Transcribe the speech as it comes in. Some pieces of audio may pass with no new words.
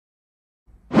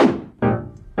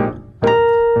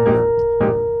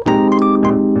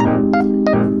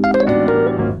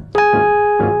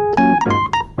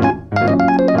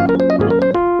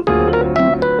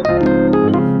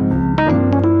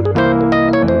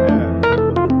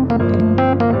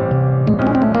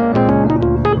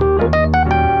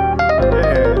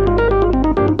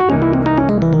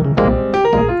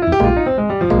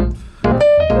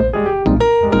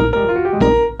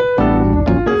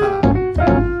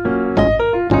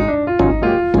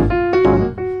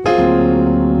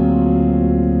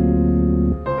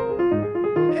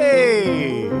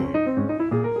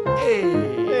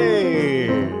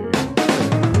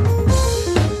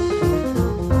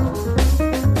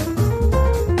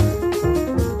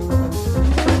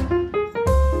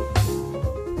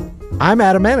I'm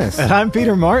Adam Ennis. And I'm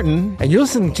Peter Martin. And you're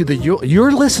listening to the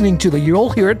You'll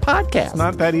Hear It podcast. It's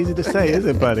not that easy to say, is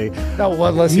it, buddy? No,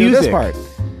 well, let's hear this part.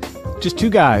 Just two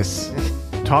guys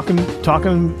talking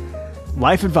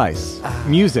life advice,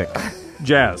 music,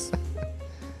 jazz.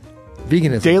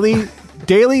 Veganism.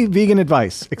 Daily vegan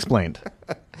advice explained.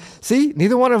 See,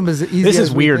 neither one of them is easy. This is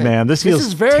weird, man. This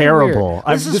feels terrible.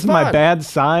 This is my bad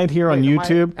side here on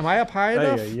YouTube. Am I up high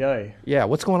enough? Yeah,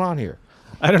 what's going on here?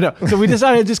 I don't know. So we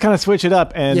decided to just kind of switch it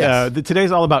up. And Yes.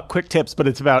 Today's all about quick tips, but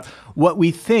it's about what we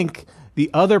think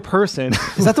the other person...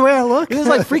 Is that the way I look? This is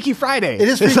like Freaky Friday. It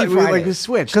is Freaky Friday. We like to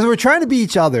switch. Because we're trying to be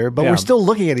each other, but Yeah. we're still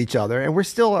looking at each other, and we're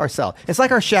still ourselves. It's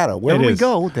like our shadow. Wherever we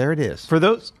go, there it is. For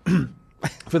those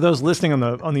listening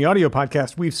on the audio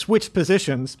podcast, we've switched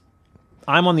positions.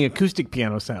 I'm on the acoustic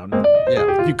piano sound.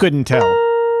 Yeah. If you couldn't tell.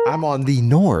 I'm on the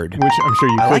Nord. Which I'm sure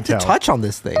you could I like tell. to touch on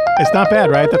this thing. It's not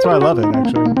bad, right? That's why I love it,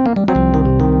 actually.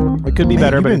 It could be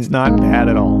better, but it's not bad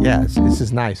at all. Yeah, this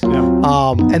is nice. Yeah.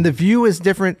 And the view is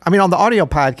different. I mean, on the audio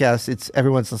podcast,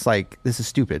 everyone's just like, this is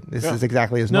stupid. This is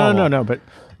exactly as normal. No. But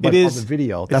it is on the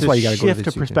video. That's why you got to go to the shift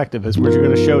of YouTube. perspective is what we're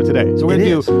going to show today. So we're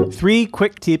going to It do 3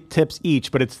 quick tips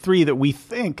each, but it's 3 that we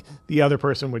think the other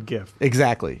person would give.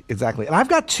 Exactly. And I've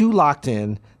got 2 locked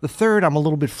in. The third, I'm a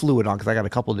little bit fluid on because I got a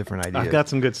couple different ideas. I've got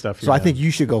some good stuff here. So I think you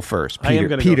should go first. Peter. I am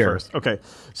going to go first. Okay.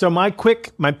 So my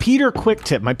Peter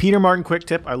Martin quick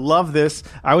tip. I love this.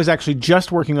 I was actually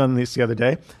just working on this the other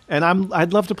day, and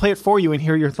I'd love to play it for you and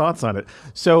hear your thoughts on it.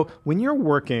 So when you're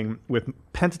working with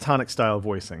pentatonic style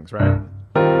voicings, right?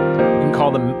 You can call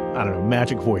them, I don't know,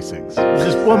 magic voicings.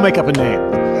 We'll make up a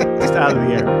name just out of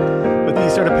the air. But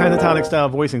these sort of pentatonic style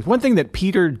voicings, one thing that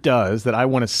Peter does that I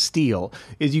want to steal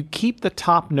is you keep the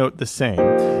top note the same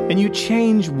and you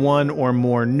change one or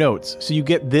more notes. So you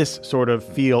get this sort of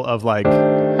feel of like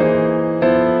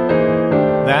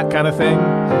that kind of thing.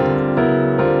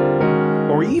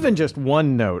 Or even just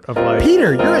one note of like...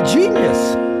 Peter, you're a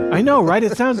genius. I know, right?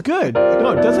 It sounds good.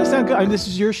 No, it doesn't sound good. I mean, this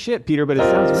is your shit, Peter, but it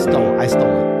sounds really I stole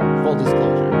it. Full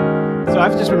disclosure. So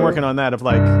I've just been working on that of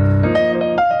like...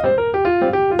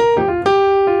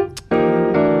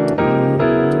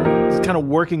 just kind of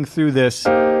working through this.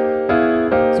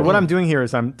 So what I'm doing here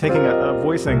is I'm taking a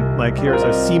voicing, like here's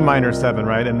a C minor 7,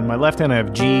 right? And in my left hand I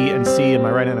have G and C, and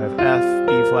my right hand I have F,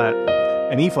 B flat,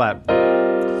 and E flat.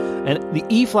 And the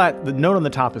E flat, the note on the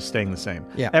top is staying the same.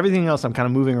 Yeah. Everything else I'm kind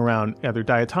of moving around either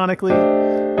diatonically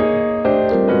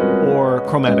or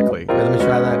chromatically. Wait, let me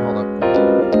try that. Hold up.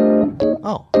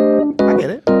 Oh, I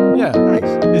get it. Yeah.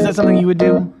 Nice. Is that something you would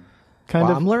do? Kind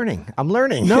Well, of? I'm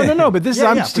learning. No, but this is,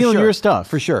 I'm stealing your stuff.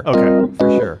 For sure. Okay. For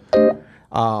sure.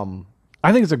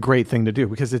 I think it's a great thing to do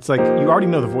because it's like, you already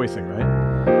know the voicing,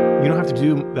 right? You don't have to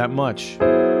do that much.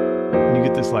 And you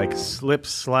get this like slip,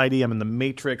 slidey, I'm in the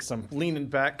Matrix, I'm leaning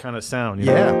back kind of sound. You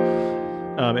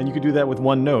know? And you could do that with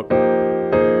one note.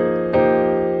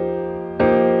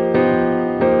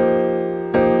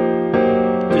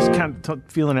 Just kind of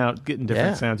feeling out, getting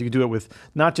different sounds. You could do it with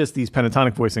not just these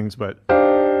pentatonic voicings, but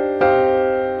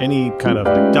any kind of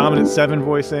like dominant 7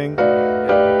 voicing,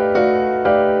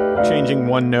 changing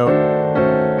one note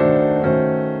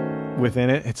within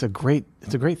it. It's a great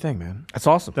thing, man. That's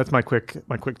awesome. That's my quick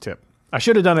tip. I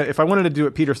should have done it if I wanted to do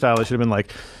it Peter style. I should have been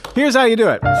like, here's how you do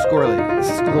it. Squirrely. This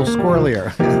is a little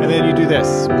squirrelier. And then you do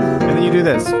this. And then you do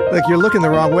this. Like you're looking the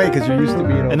wrong way because you're used to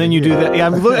being over And then you do that. Yeah,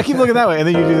 I keep looking that way. And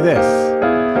then you do this.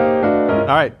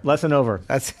 All right, lesson over.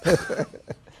 That's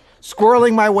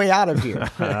squirreling my way out of here.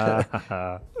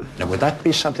 Now, would that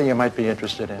be something you might be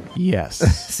interested in? Yes.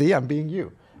 See, I'm being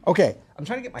you. Okay, I'm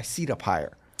trying to get my seat up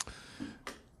higher.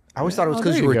 I always thought it was Oh,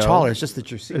 because there you you were go. taller. It's just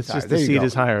that your seat's It's higher. just There the you seat go.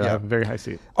 is higher. I Yeah. have a very high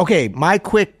seat. Okay, my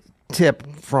quick tip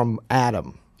from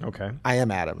Adam. Okay. I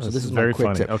am Adam, so this is my very quick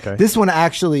funny. tip. Okay. This one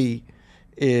actually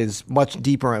is much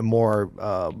deeper and more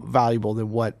valuable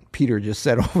than what Peter just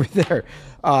said over there.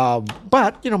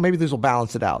 But, maybe this will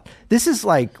balance it out. This is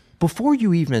like, before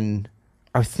you even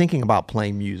are thinking about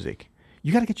playing music,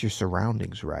 you got to get your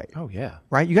surroundings right. Oh, yeah.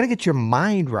 Right? You got to get your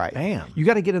mind right. Damn. You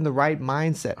got to get in the right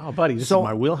mindset. Oh, buddy, this is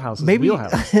my wheelhouse. Maybe,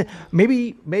 wheelhouse.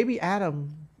 maybe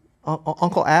Adam,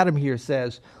 Uncle Adam here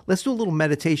says, let's do a little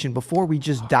meditation before we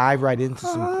just dive right into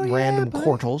some random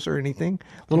chortals or anything.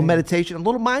 A little meditation, a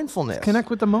little mindfulness. Connect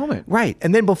with the moment. Right.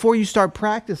 And then before you start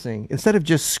practicing, instead of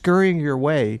just scurrying your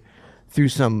way through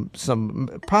some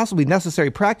possibly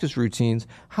necessary practice routines,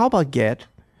 how about get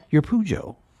your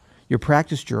Pujo, your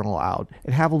practice journal out,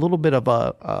 and have a little bit of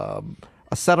a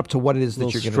setup to what it is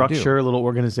that you're going to do. Structure, a little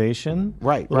organization.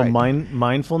 Right, a little right.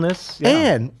 Mindfulness. Yeah.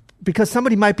 And because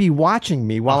somebody might be watching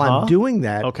me while I'm doing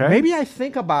that, Okay. maybe I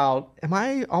think about, am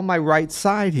I on my right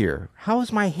side here? How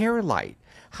is my hair light?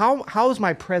 How is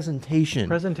my presentation?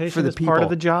 Presentation for the is people? part of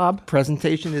the job.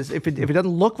 Presentation is if it doesn't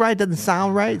look right, doesn't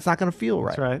sound right, it's not going to feel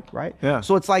right. That's right. Right. Yeah.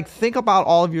 So it's like think about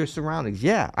all of your surroundings.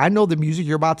 Yeah, I know the music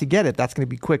you're about to get it. That's going to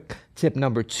be quick tip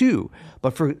number 2.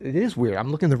 But it is weird.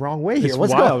 I'm looking the wrong way here. It's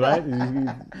What's wild, going on?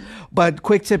 right? But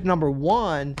quick tip number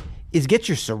 1 is get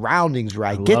your surroundings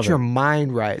right. Get your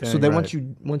mind right. So Dang then right.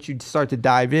 once you start to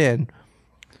dive in,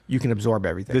 you can absorb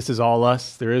everything. This is all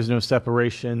us. There is no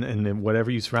separation, and then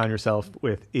whatever you surround yourself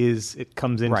with it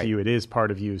comes into Right. you. It is part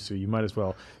of you. So you might as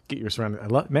well get your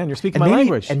surroundings. Man, you're speaking and my maybe,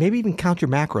 language. And maybe even count your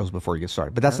macros before you get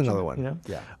started. But that's another one.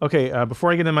 Yeah. Okay.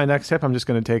 Before I get into my next tip, I'm just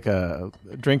going to take a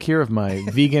drink here of my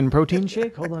vegan protein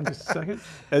shake. Hold on just a second.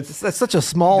 That's such a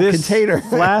small This container.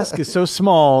 flask is so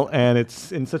small, and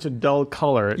it's in such a dull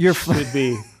color. It should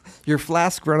be. Your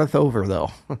flask runneth over, though.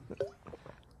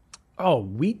 Oh,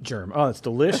 wheat germ. Oh, it's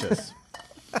delicious.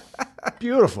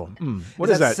 Beautiful.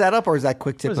 What is that? setup or is that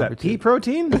quick tip What is number that? 2? Pea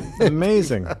protein?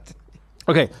 Amazing.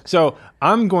 Okay, so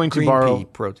I'm going to Green borrow pea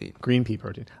protein. green pea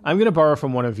protein. I'm going to borrow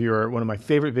from one of my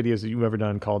favorite videos that you've ever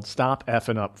done called "Stop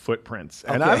Effing Up Footprints,"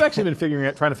 and Okay. I've actually been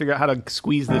trying to figure out how to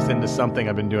squeeze this into something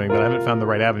I've been doing, but I haven't found the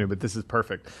right avenue. But this is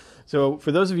perfect. So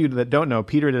for those of you that don't know,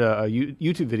 Peter did a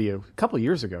YouTube video a couple of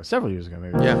years ago, several years ago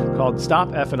maybe, Yeah. called "Stop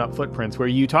Effing Up Footprints," where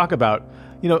you talk about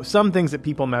some things that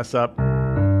people mess up.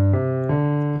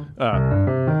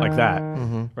 Like that,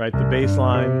 right? The bass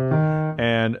line,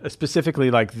 and specifically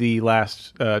like the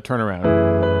last turnaround,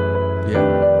 Yeah.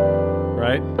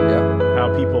 right? Yeah.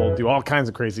 How people do all kinds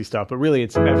of crazy stuff, but really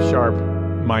it's F sharp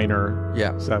minor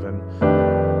Yeah. 7,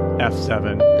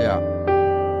 F7, Yeah.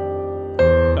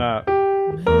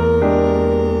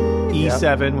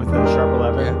 E7 with the sharp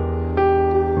 11,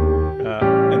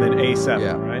 and then A7,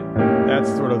 Yeah. right?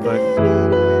 That's sort of the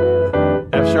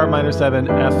F sharp minor 7,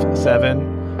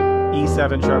 F7,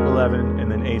 E7 sharp 11, and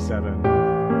then A7.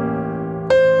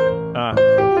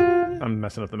 I'm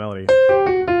messing up the melody.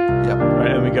 Yeah.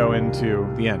 Right, and we go into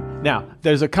the end. Now,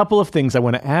 there's a couple of things I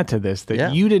want to add to this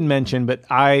that you didn't mention, but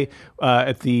I,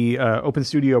 at the Open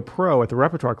Studio Pro at the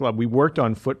Repertoire Club, we worked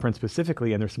on Footprint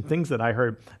specifically, and there's some things that I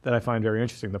heard that I find very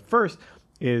interesting. The first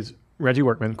is Reggie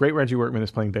Workman. Great Reggie Workman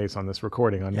is playing bass on this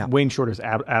recording, on Wayne Shorter's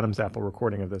Adam's Apple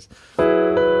recording of this.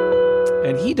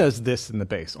 And he does this in the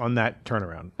bass on that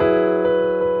turnaround.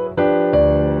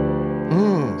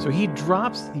 So he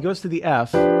goes to the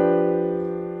F, and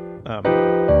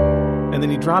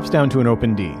then he drops down to an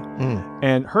open D.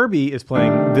 And Herbie is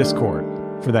playing this chord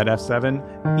for that F7,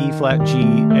 E flat, G,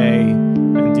 A,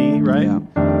 and D, right?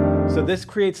 Yeah. So this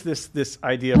creates this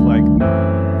idea of like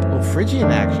A little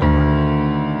Phrygian action.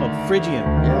 Phrygian,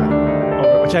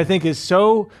 Yeah. which I think is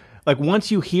so, like once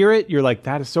you hear it, you're like,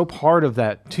 that is so part of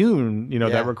that tune,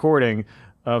 that recording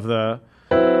of the,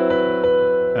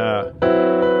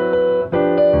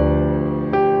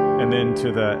 and then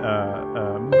to the,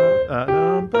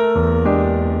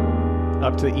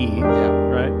 up to E,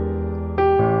 right?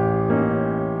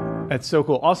 That's so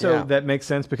cool. Also, that makes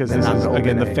sense because Then this on is, the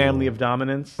again, open the A. family of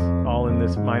dominance, all in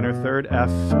this minor third. F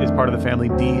is part of the family,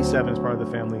 D7 is part of the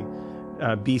family,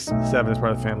 B7 is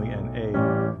part of the family, and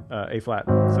A flat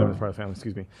 7 is part of the family,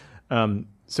 excuse me.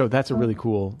 So that's a really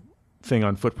cool thing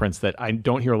on Footprints that I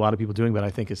don't hear a lot of people doing, but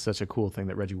I think is such a cool thing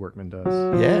that Reggie Workman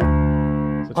does.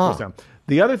 Yeah. Such a cool sound.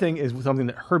 The other thing is something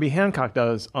that Herbie Hancock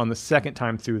does on the second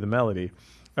time through the melody.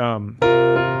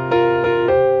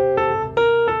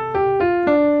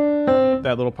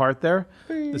 That little part there.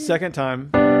 The second time,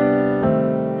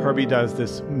 Herbie does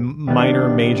this minor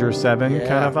major 7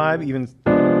 kind of vibe, even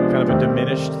kind of a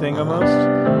diminished thing almost.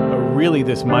 But really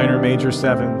this minor major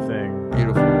 7 thing.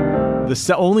 Beautiful.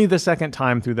 Only the second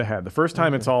time through the head. The first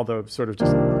time it's all the sort of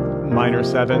just minor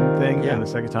 7 thing, and the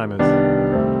second time is,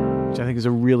 which I think is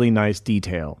a really nice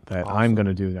detail that I'm going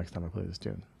to do next time I play this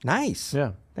tune. Nice.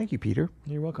 Yeah. Thank you, Peter.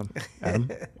 You're welcome, Adam.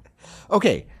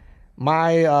 Okay.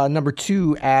 My number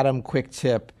 2 Adam quick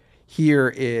tip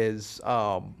here is,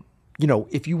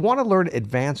 if you want to learn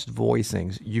advanced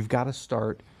voicings, you've got to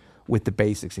start with the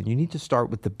basics. And you need to start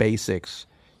with the basics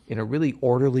in a really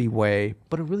orderly way,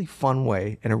 but a really fun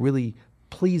way and a really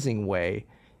pleasing way,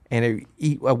 and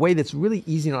a way that's really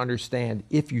easy to understand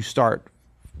if you start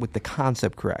with the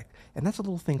concept correct. And that's a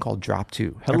little thing called drop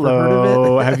 2. Hello. Ever heard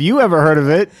of it? Have you ever heard of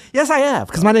it? Yes, I have,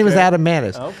 because my name is Adam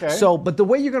Manis. Okay. So, but the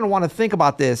way you're going to want to think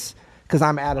about this, because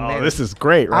I'm Adam Manis. This is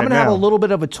great right I'm going to have now. a little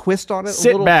bit of a twist on it.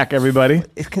 Sit back, everybody.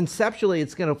 Conceptually,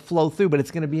 it's going to flow through, but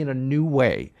it's going to be in a new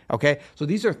way. Okay? So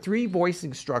these are 3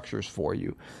 voicing structures for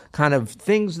you. Kind of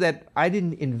things that I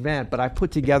didn't invent, but I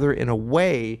put together in a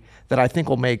way that I think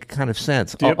will make kind of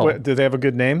sense. Do they have a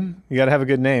good name? You got to have a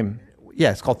good name.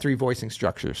 Yeah, it's called Three Voicing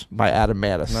Structures by Adam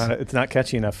Mattis. It's not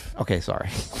catchy enough. Okay, sorry.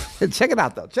 Check it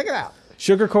out though. Check it out.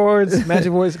 Sugar chords,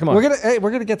 magic voice. Come on. We're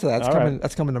gonna get to that.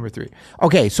 That's coming number 3.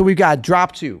 Okay, so we've got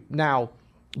drop 2. Now,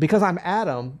 because I'm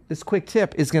Adam, this quick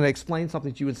tip is gonna explain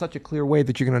something to you in such a clear way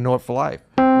that you're gonna know it for life.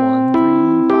 1, 3,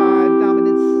 5,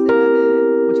 dominant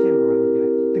 7. Which camera am I looking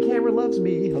at? The camera loves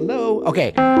me. Hello.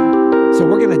 Okay, so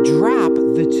we're gonna drop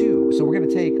the 2. So we're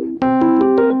gonna take.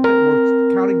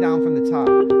 We're counting down from the top.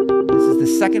 This is the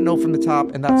second note from the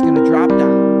top, and that's gonna drop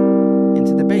down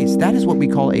into the bass. That is what we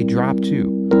call a drop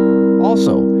 2.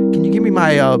 Also, can you give me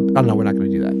my, oh no, we're not going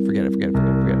to do that. Forget it.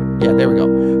 Yeah, there we go.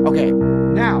 Okay,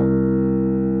 now,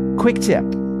 quick tip.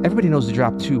 Everybody knows the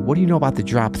drop 2. What do you know about the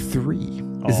drop 3?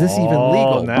 Is this even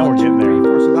legal? Now we're getting there.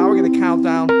 4. So now we're going to count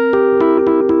down. 1,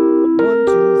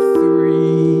 2,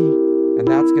 3. And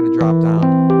that's going to drop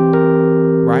down.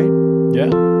 Right?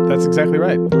 Yeah, that's exactly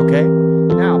right. Okay.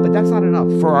 Now, but that's not enough.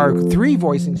 For our 3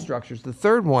 voicing structures, the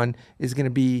third one is going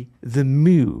to be the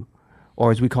mu. Or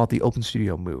as we call it, the Open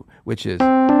Studio Mu, which is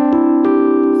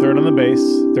 3rd on the bass,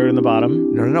 3rd on the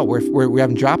bottom. No. We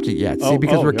haven't dropped it yet. See,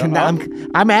 because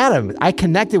I'm Adam. I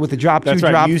connected with the drop 2, That's right.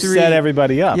 drop You 3. set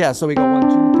everybody up. Yeah. So we go 1,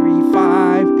 2, 3,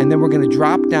 5, and then we're going to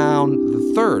drop down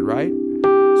the 3rd, right?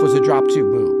 So it's a drop 2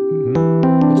 Mu,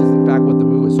 which is in fact what the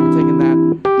Mu is. So we're taking that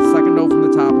second note from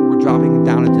the top and we're dropping it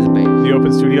down into the bass. The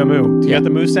Open Studio Mu. Do you got the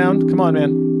Mu sound? Come on,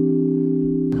 man.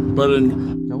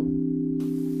 Nope.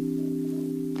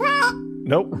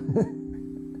 Nope.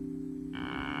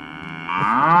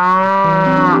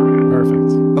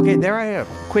 Perfect. Okay, there I am.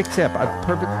 Quick tip.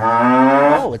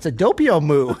 Oh, it's a Doppio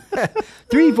Mu.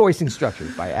 3 voicing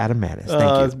structures by Adam Mattis. Thank you.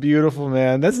 That's beautiful,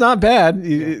 man. That's not bad.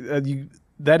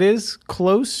 That is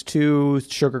close to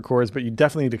sugar chords, but you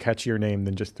definitely need to catch your name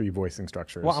than just 3 voicing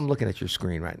structures. Well, I'm looking at your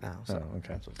screen right now. So. Oh,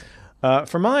 okay.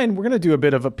 For mine, we're going to do a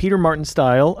bit of a Peter Martin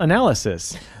style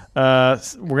analysis. We're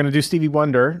going to do Stevie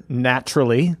Wonder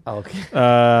naturally. Okay.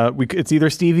 It's either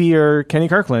Stevie or Kenny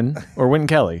Kirkland or Wynton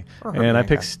Kelly. And I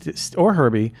picked or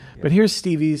Herbie. Yeah. But here's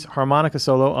Stevie's harmonica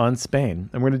solo on Spain.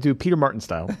 And we're going to do Peter Martin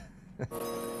style.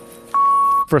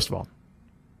 First of all,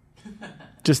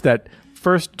 just that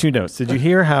first 2 notes. Did you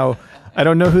hear how, I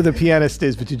don't know who the pianist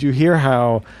is, but did you hear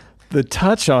how the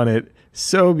touch on it,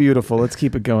 so beautiful. Let's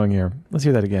keep it going here. Let's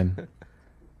hear that again.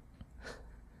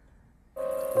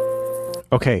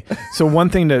 Okay, so one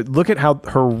thing to look at how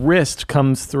her wrist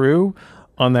comes through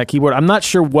on that keyboard. I'm not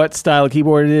sure what style of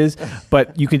keyboard it is,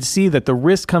 but you can see that the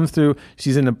wrist comes through.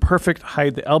 She's in a perfect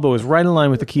height. The elbow is right in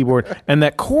line with the keyboard. And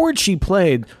that chord she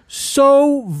played,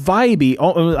 so vibey.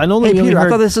 I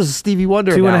thought this was a Stevie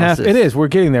Wonder 2.5. analysis. It is. We're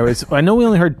getting there. I know we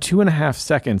only heard 2.5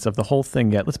 seconds of the whole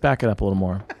thing yet. Let's back it up a little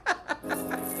more.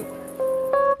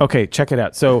 Okay, check it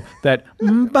out. So that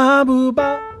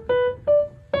ba-boo-ba.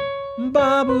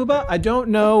 Ba-boo-ba. I don't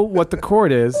know what the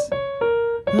chord is,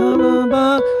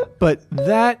 but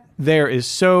that there is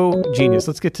so genius.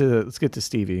 Let's get to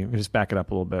Stevie. We'll just back it up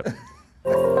a little bit.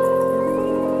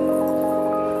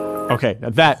 Okay, now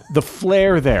the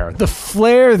flair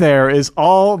there is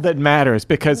all that matters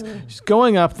because she's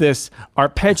going up this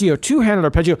arpeggio, 2-handed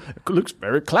arpeggio. It looks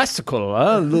very classical,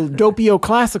 a little doppio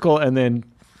classical, and then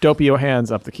doppio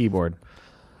hands up the keyboard.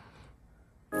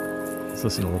 Let's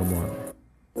listen a little more.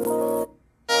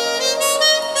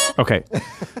 Okay.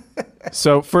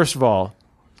 So first of all,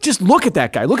 just look at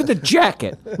that guy. Look at the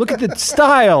jacket. Look at the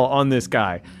style on this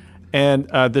guy. And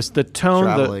the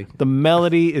tone, the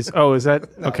melody is, is that?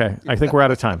 Okay. I think we're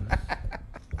out of time.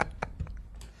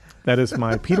 That is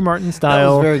my Peter Martin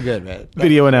style very good, man.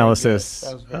 video analysis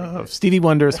of Stevie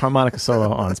Wonder's harmonica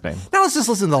solo on Spain. Now let's just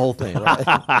listen to the whole thing, right?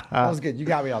 That was good. You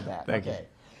got me on that. Thank you.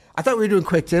 I thought we were doing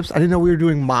quick tips. I didn't know we were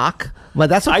doing mock, but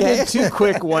that's okay. I did 2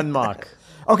 quick, 1 mock.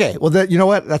 Okay, well, you know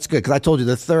what? That's good because I told you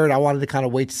the third. I wanted to kind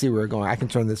of wait to see where we're going. I can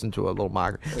turn this into a little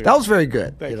mock. That was very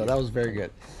good. Thank you. That was very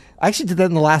good. I actually did that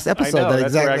in the last episode. I know,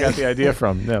 that's where I got the idea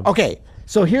from. Yeah. Okay,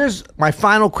 so here's my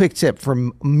final quick tip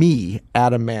from me,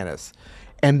 Adam Mattis,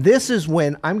 and this is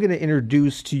when I'm going to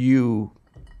introduce to you,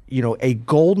 a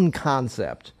golden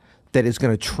concept that is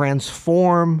going to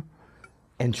transform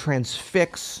and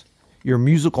transfix your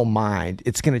musical mind.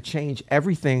 It's going to change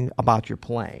everything about your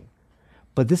playing.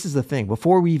 But this is the thing.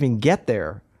 Before we even get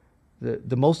there,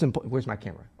 the most important. Where's my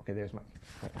camera? Okay, there's my.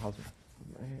 How's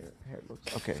my hair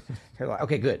looks? Okay, hairline.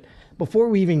 Okay, good. Before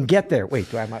we even get there,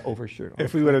 wait. Do I have my overshirt on?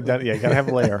 If we would have done, you gotta have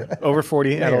a layer. Over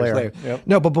 40, add a layer. Yep.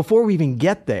 No, but before we even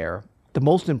get there, the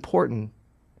most important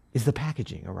is the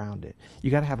packaging around it.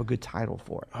 You got to have a good title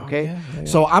for it, okay? Yeah.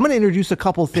 So I'm going to introduce a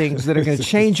couple things that are going to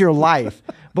change your life,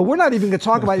 but we're not even going to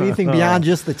talk about anything beyond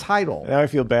just the title. Now I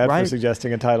feel bad for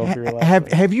suggesting a title for your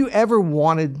life. Have you ever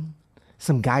wanted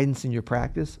some guidance in your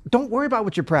practice, don't worry about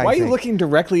what you're Why are practicing. you looking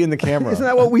directly in the camera? Isn't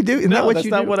that what we do? Isn't that what that's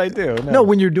you not do? what I do. No,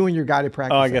 when you're doing your guided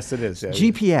practice. Oh, I session. guess it is. Yeah,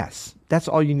 GPS. That's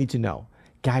all you need to know.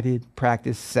 Guided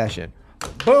practice session.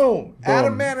 Boom.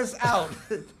 Adam Manis out.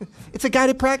 It's a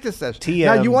guided practice session. TM.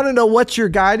 Now, you want to know what's your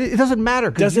guided? It doesn't matter.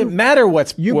 Doesn't matter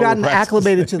what You've we're gotten practicing.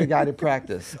 acclimated to the guided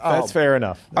practice. That's fair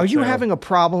enough. Are That's you fair having enough. a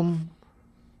problem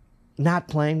not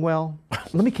playing well?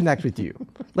 Let me connect with you.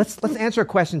 Let's answer a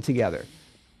question together.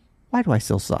 Why do I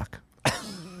still suck?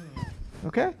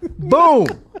 Okay? Boom.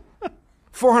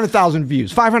 400,000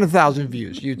 views, 500,000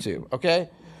 views, YouTube. Okay?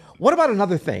 What about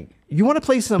another thing? You want to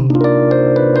play some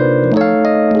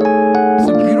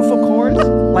beautiful chords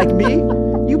like me?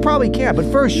 You probably can, but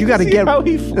first you got to See get how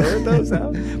he flared those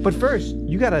out? But first,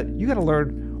 you gotta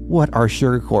learn what are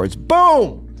sugar chords.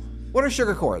 Boom! What are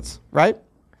sugar chords, right?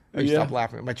 Oh, you Yeah. stop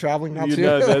laughing. Am I traveling now You too?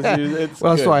 know, it's What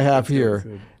else do good. I have It's good, here? it's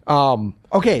good.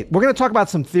 Okay, we're gonna talk about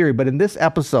some theory, but in this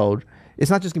episode,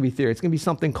 it's not just gonna be theory. It's gonna be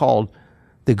something called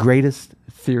the greatest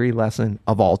theory lesson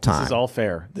of all time. This is all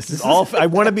fair. This is all. I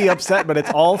want to be upset, but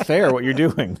it's all fair what you're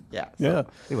doing. Yeah. Yeah.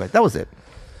 Anyway, that was it.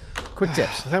 Quick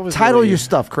tips. That was Title really- your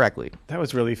stuff correctly. That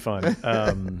was really fun.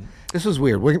 This was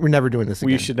weird. We're never doing this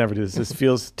again. We should never do this. This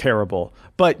feels terrible.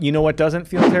 But you know what doesn't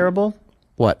feel terrible?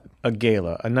 What? A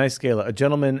gala, a nice gala, a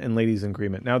gentleman and ladies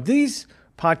agreement. Now these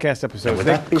podcast episodes, Would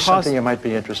they that be cost. something you might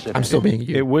be interested in? I'm still being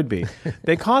you. It would be.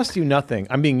 They cost you nothing.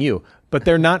 I'm being you, but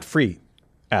they're not free,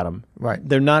 Adam. Right.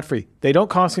 They're not free. They don't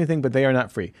cost anything, but they are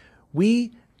not free.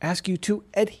 We ask you to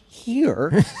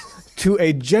adhere to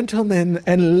a gentleman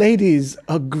and ladies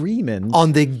agreement.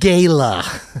 On the gala.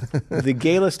 The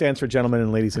gala stands for gentlemen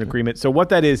and ladies in agreement. So what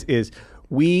that is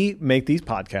we make these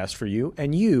podcasts for you,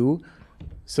 and you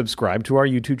subscribe to our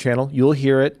YouTube channel. You'll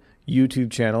hear it,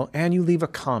 YouTube channel, and you leave a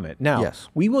comment. Now, Yes.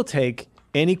 we will take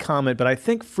any comment, but I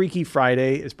think Freaky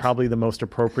Friday is probably the most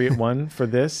appropriate one for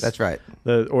this. That's right.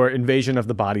 Or Invasion of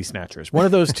the Body Snatchers. One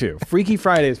of those two. Freaky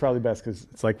Friday is probably best because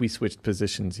it's like we switched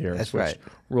positions here. That's switched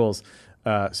right. Rules.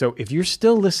 So if you're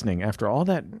still listening after all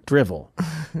that drivel,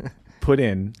 put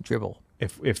in Dribble.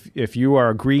 if you are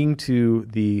agreeing to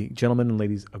the gentleman and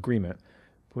ladies agreement,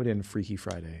 put in Freaky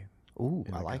Friday. Ooh,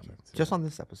 in I the like comments. it. Just on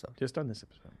this episode. Just on this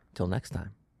episode. Till next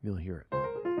time. You'll hear it.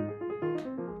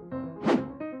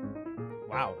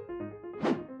 Wow.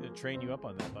 It'll train you up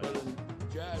on that, buddy.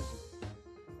 Jazz.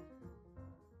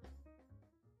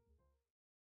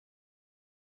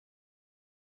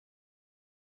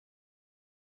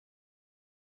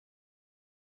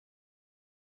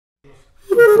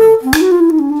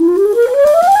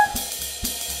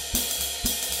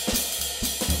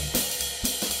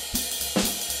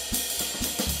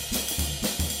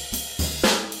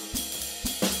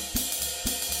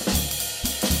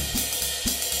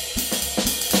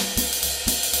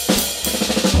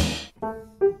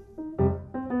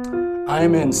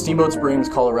 I'm in Steamboat Springs,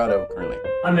 Colorado currently.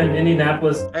 I'm in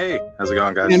Indianapolis. Hey, how's it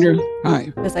going, guys? Andrew, hi.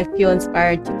 because I feel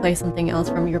inspired to play something else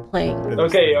from your playing.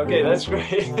 Okay, that's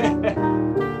great.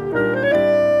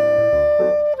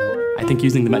 I think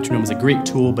using the metronome is a great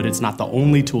tool, but it's not the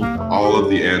only tool. All of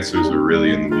the answers are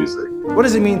really in the music. What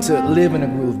does it mean to live in a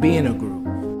groove, be in a groove?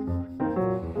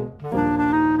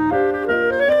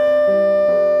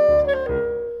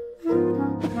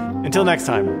 Until next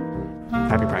time,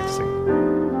 happy practicing.